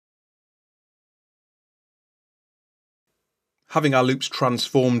having our loops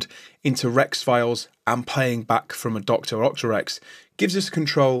transformed into Rex files and playing back from a Doctor Octarex gives us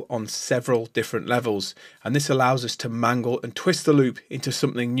control on several different levels, and this allows us to mangle and twist the loop into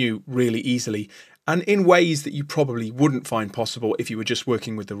something new really easily, and in ways that you probably wouldn't find possible if you were just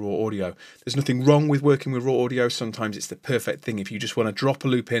working with the raw audio. There's nothing wrong with working with raw audio. Sometimes it's the perfect thing if you just want to drop a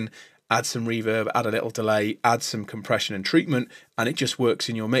loop in, add some reverb, add a little delay, add some compression and treatment, and it just works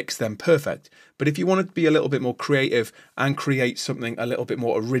in your mix, then perfect. But if you want to be a little bit more creative and create something a little bit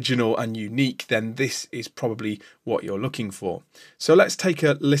more original and unique, then this is probably what you're looking for. So let's take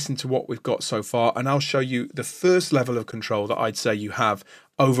a listen to what we've got so far, and I'll show you the first level of control that I'd say you have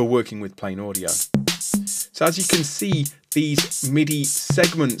over working with plain audio. So as you can see, these MIDI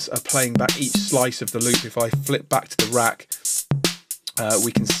segments are playing back each slice of the loop. If I flip back to the rack,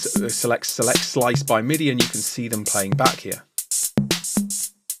 we can select slice by MIDI, and you can see them playing back here.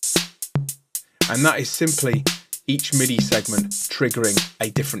 And that is simply each MIDI segment triggering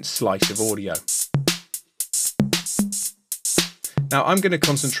a different slice of audio. Now I'm going to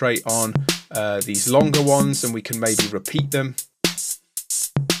concentrate on these longer ones, and we can maybe repeat them.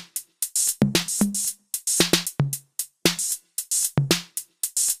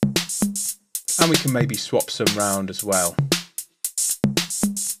 And we can maybe swap some round as well.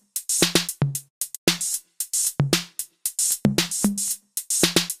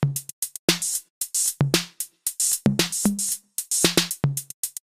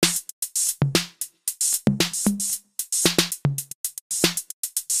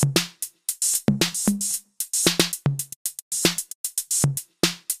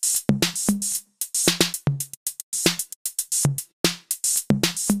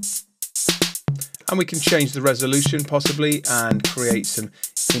 And we can change the resolution possibly and create some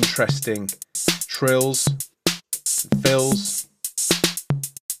interesting trills, fills.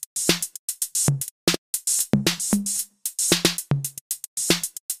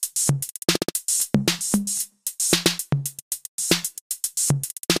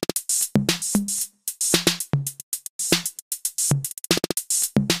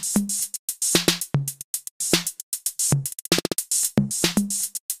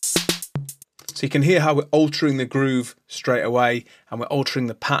 So you can hear how we're altering the groove straight away, and we're altering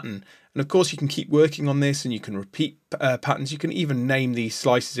the pattern. And of course you can keep working on this, and you can repeat patterns. You can even name these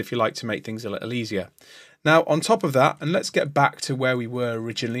slices if you like to make things a little easier. Now on top of that, and let's get back to where we were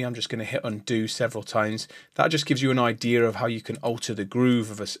originally, I'm just going to hit undo several times. That just gives you an idea of how you can alter the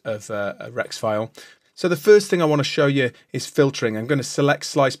groove of a Rex file. So the first thing I want to show you is filtering. I'm going to select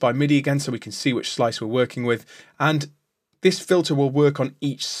slice by MIDI again so we can see which slice we're working with, and this filter will work on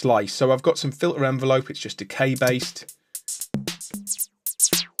each slice. So I've got some filter envelope, it's just decay based.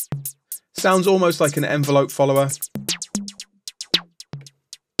 Sounds almost like an envelope follower.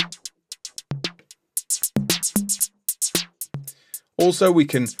 Also we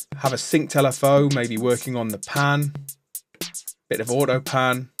can have a synced LFO, maybe working on the pan, bit of auto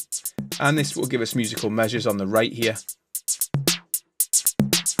pan, and this will give us musical measures on the rate here.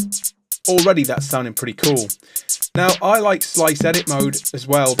 Already that's sounding pretty cool. Now I like slice edit mode as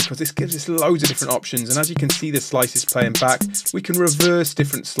well because this gives us loads of different options, and as you can see the slices playing back, we can reverse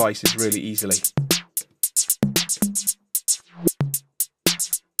different slices really easily.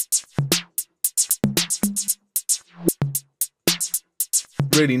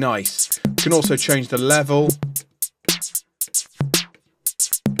 Really nice. We can also change the level,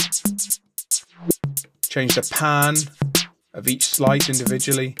 change the pan of each slice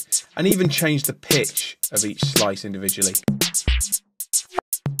individually, and even change the pitch of each slice individually.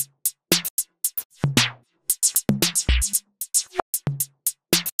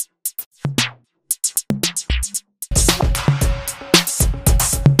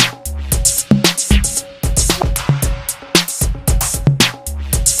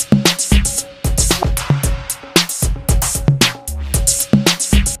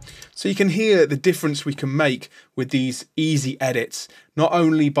 So you can hear the difference we can make with these easy edits, not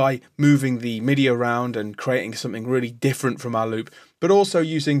only by moving the MIDI around and creating something really different from our loop, but also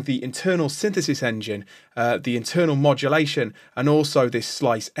using the internal synthesis engine, the internal modulation, and also this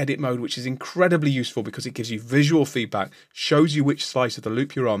slice edit mode, which is incredibly useful because it gives you visual feedback, shows you which slice of the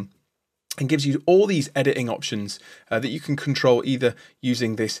loop you're on, and gives you all these editing options that you can control either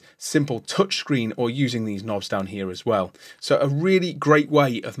using this simple touch screen or using these knobs down here as well. So a really great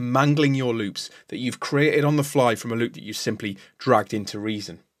way of mangling your loops that you've created on the fly from a loop that you simply dragged into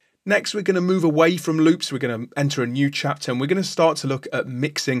Reason. Next, we're going to move away from loops. We're going to enter a new chapter, and we're going to start to look at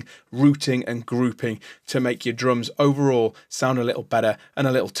mixing, routing and grouping to make your drums overall sound a little better and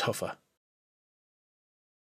a little tougher.